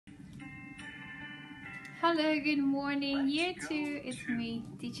Hello, good morning, year 2. It's me,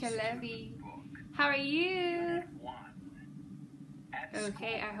 Teacher Levy. How are you?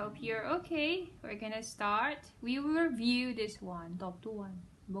 Okay, I hope you're okay. We're gonna start. We will review this one. Top 2 one.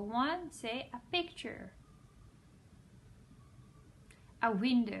 Number 1, say a picture. A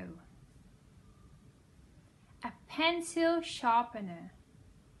window. A pencil sharpener.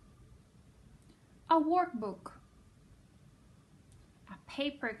 A workbook. A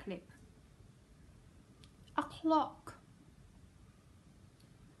paper clip. A clock.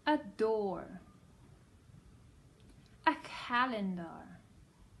 A door. A calendar.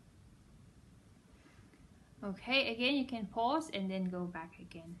 Okay, again you can pause and then go back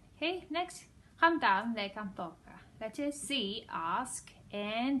again. Okay, next คำถามและคำตอบค่ะ Letter C, ask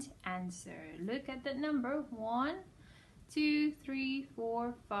and answer. Look at the number 1, 2, 3,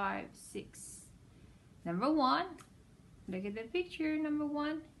 4, 5, 6. Number 1, look at the picture. Number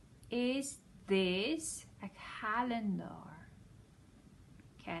 1, is this a calendar?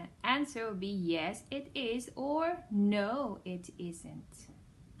 Can answer will be yes it is or no it isn't.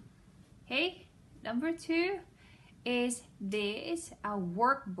 Okay, number 2, is this a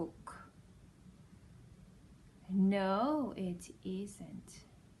workbook? No it isn't.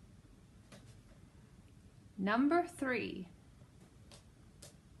 Number 3,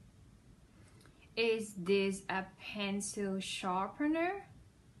 is this a pencil sharpener?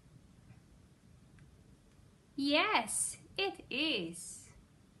 Yes it is.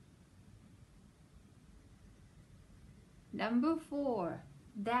 Number 4,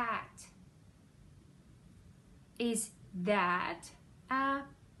 that. Is that a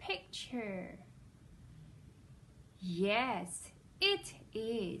picture? Yes, it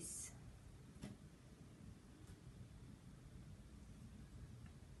is.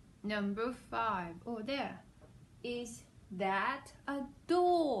 Number 5, oh there. Is that a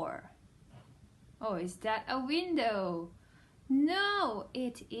door? Oh, is that a window? No,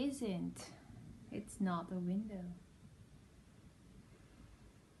 it isn't. It's not a window.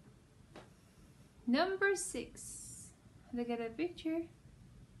 Number 6, look at the picture.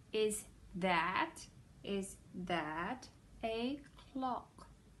 Is that a clock?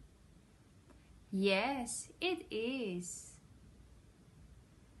 Yes, it is.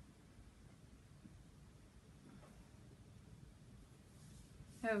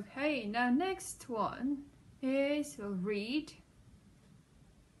 Okay, now next one is read.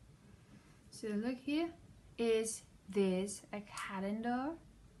 So look here. Is this a calendar?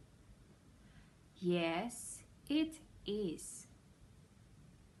 Yes, it is.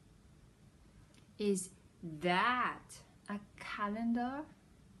 Is that a calendar?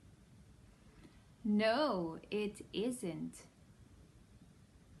 No, it isn't.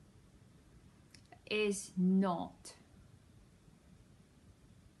 Is not.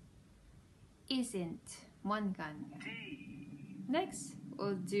 Isn't. เหมือนกันค่ะ Next,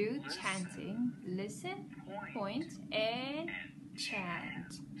 we'll do chanting. Listen, point, and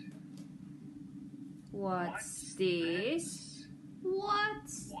chant. What's this?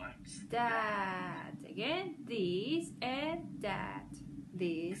 What's that? Again, this and that.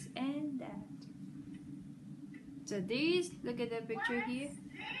 This and that. So these, look at the picture here.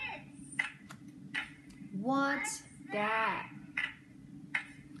 What's that?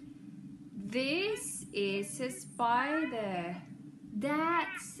 This is a spider.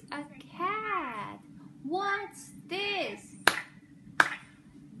 That's a cat. What's this?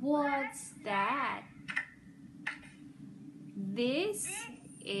 What's that? This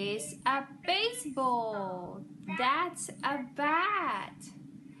is a baseball. That's a bat.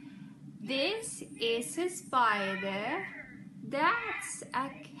 This is a spider. That's a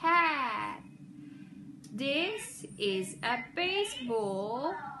cat. This is a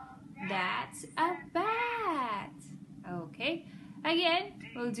baseball. That's a bat. Okay. Again,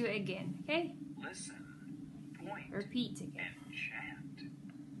 we'll do it again. Okay? Listen, point, repeat again. And chant.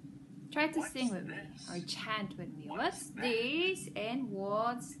 Try to What's sing with me this? or chant with me. What's What's that? this and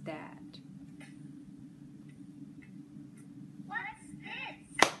what's that? What's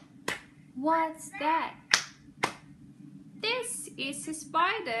this? What's that? This is a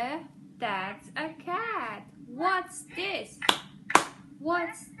spider. That's a cat. What's this?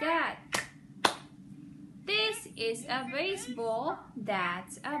 What's that? This is a baseball.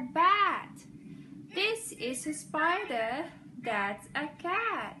 That's a bat. This is a spider. That's a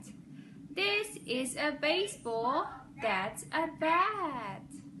cat. This is a baseball. That's a bat.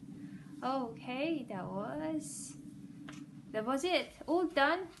 Okay, that was it. All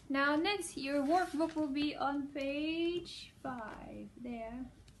done. Now next, your workbook will be on page 5 there.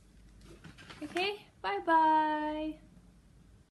 Okay, bye bye.